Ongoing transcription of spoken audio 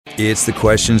It's the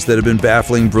questions that have been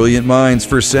baffling brilliant minds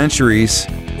for centuries,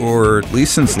 or at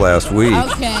least since last week.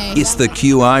 Okay. It's the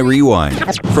QI Rewind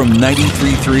from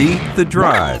 93.3 The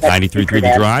Drive. 93.3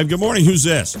 The Drive. Good morning. Who's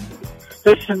this?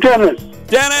 This is Dennis.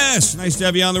 Dennis! Nice to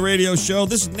have you on the radio show.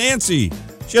 This is Nancy.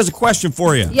 She has a question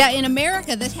for you. Yeah, in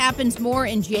America, this happens more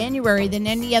in January than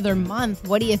any other month.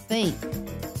 What do you think?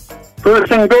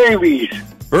 Birthing babies.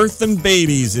 Birthing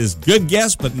babies is good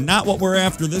guess, but not what we're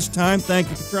after this time. Thank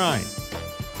you for trying.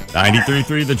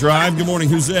 93.3 The Drive. Good morning.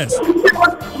 Who's this?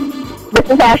 This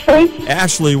is Ashley.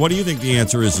 Ashley, what do you think the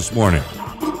answer is this morning?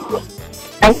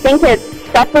 I think it's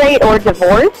separate or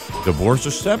divorce. Divorce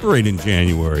or separate in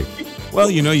January? Well,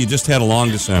 you know, you just had a long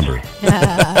December.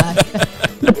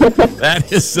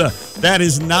 That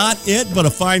is not it, but a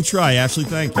fine try, Ashley.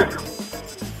 Thank you. All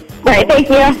right, thank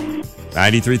you.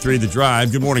 93.3 The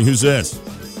Drive. Good morning. Who's this?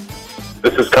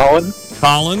 This is Colin.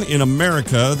 Colin, in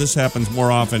America, this happens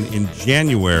more often in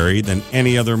January than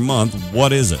any other month.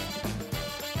 What is it?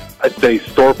 I'd say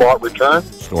store-bought return.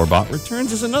 Store-bought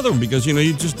returns is another one because, you know,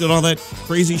 you just did all that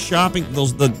crazy shopping,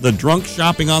 the drunk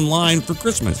shopping online for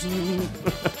Christmas.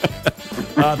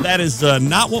 That is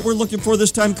not what we're looking for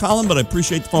this time, Colin, but I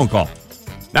appreciate the phone call.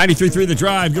 93.3 The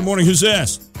Drive. Good morning. Who's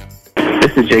this?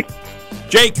 This is Jake.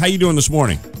 Jake, how you doing this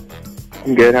morning?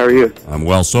 I'm good. How are you? I'm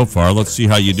well so far. Let's see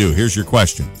how you do. Here's your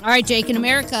question. All right, Jake, in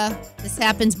America, this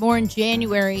happens more in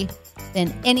January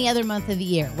than any other month of the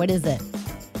year. What is it?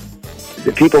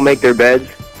 Do people make their beds?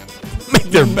 Make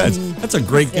their beds. That's a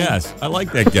great guess. I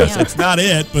like that guess. Yeah. It's not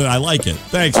it, but I like it.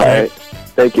 Thanks, All Jake. right.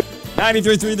 Thank you.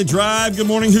 93.3 The Drive. Good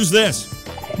morning. Who's this?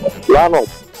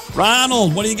 Ronald.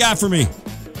 Ronald, what do you got for me?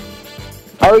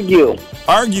 Argue.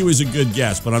 Argue is a good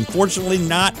guess, but unfortunately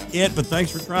not it, but thanks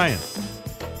for trying.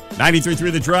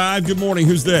 93.3 The Drive. Good morning.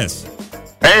 Who's this?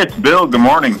 Hey, it's Bill. Good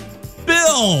morning.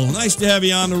 Bill, nice to have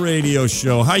you on the radio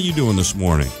show. How you doing this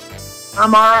morning?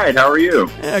 I'm all right. How are you?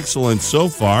 Excellent so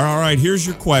far. All right, here's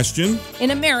your question.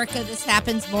 In America, this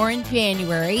happens more in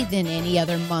January than any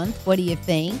other month. What do you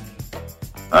think?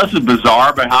 This is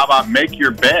bizarre, but how about make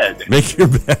your bed? Make your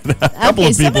bed. A couple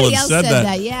of people somebody have else said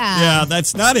that. Yeah. Yeah,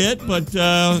 that's not it, but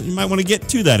you might want to get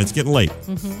to that. It's getting late.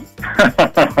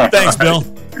 Thanks, Bill.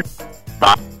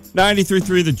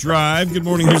 93.3 The Drive. Good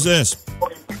morning. Who's this?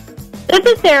 This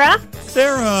is Sarah.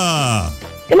 Sarah.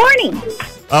 Good morning.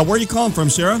 Where are you calling from,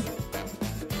 Sarah?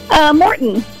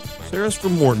 Morton. Sarah's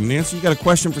from Morton. Nancy, you got a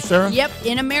question for Sarah? Yep,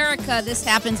 in America, this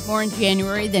happens more in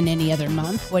January than any other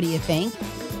month. What do you think?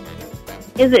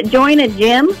 Is it join a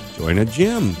gym? Join a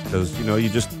gym because, you know, you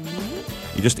just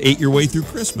ate your way through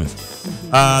Christmas.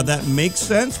 That makes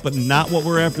sense, but not what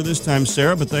we're after this time,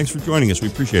 Sarah. But thanks for joining us. We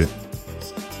appreciate it.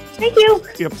 Thank you.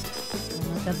 Yep.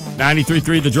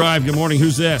 93.3 The Drive. Good morning.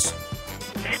 Who's this?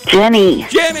 Jenny.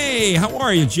 Jenny. How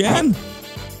are you, Jen?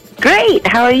 Great.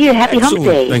 How are you? Happy Excellent. hump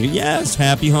day. Thank you. Yes,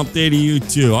 happy hump day to you,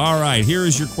 too. All right, here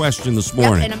is your question this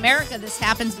morning. Yep, in America, this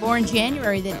happens more in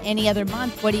January than any other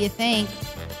month. What do you think?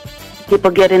 People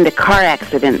get into car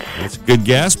accidents. That's a good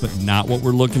guess, but not what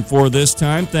we're looking for this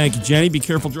time. Thank you, Jenny. Be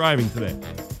careful driving today.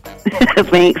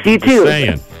 Thanks. You too.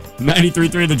 Saying.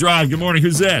 93.3 The Drive. Good morning.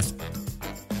 Who's this?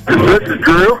 This is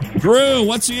Drew. Drew,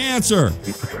 what's the answer?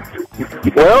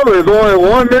 Well, there's only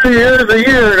 1 million years a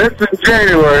year, and it's in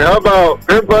January. How about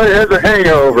everybody has a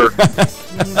hangover?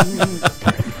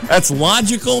 That's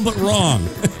logical, but wrong.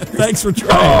 Thanks for trying.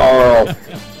 Oh.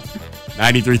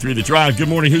 93.3 The Drive. Good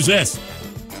morning. Who's this?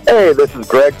 Hey, this is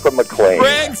Greg from McLean.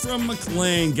 Greg from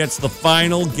McLean gets the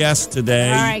final guess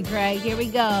today. All right, Greg, here we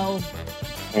go.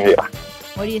 Yeah.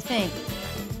 What do you think?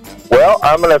 Well,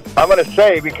 I'm gonna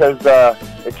say because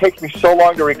it takes me so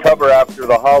long to recover after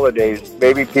the holidays.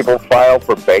 Maybe people file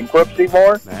for bankruptcy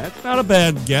more. That's not a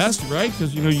bad guess, right?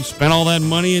 Because, you know, you spent all that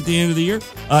money at the end of the year.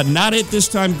 Not it this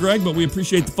time, Greg, but we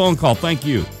appreciate the phone call. Thank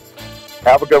you.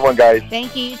 Have a good one, guys.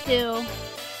 Thank you, you too.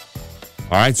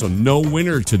 All right, so no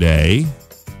winner today.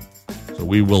 So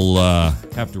we will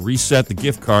have to reset the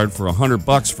gift card for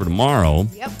 $100 for tomorrow.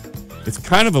 Yep. It's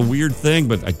kind of a weird thing,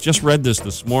 but I just read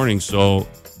this morning. So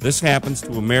this happens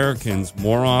to Americans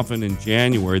more often in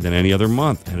January than any other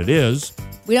month, and it is.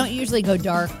 We don't usually go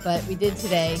dark, but we did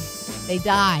today. They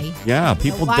die. Yeah,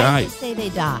 people Why die. does it say they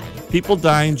die? People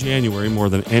die in January more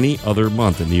than any other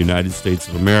month in the United States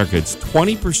of America. It's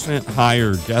 20%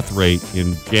 higher death rate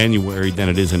in January than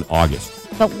it is in August.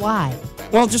 But why?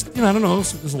 Well, just, you know, I don't know.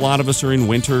 Because a lot of us are in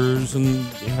winters and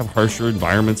they have harsher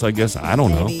environments, I guess. I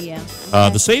don't know. Maybe, yeah.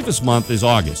 The safest month is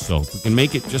August, so if we can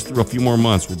make it just through a few more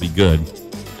months, we'll be good.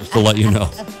 Just to let you know.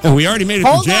 And we already made it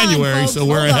Hold through on, January, folks, so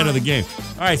we're hold ahead on. of the game.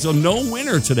 All right, so no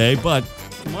winner today, but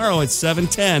Tomorrow at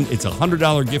 7:10, it's a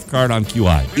 $100 gift card on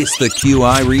QI. It's the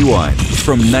QI Rewind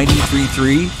from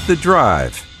 93.3 The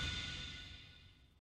Drive.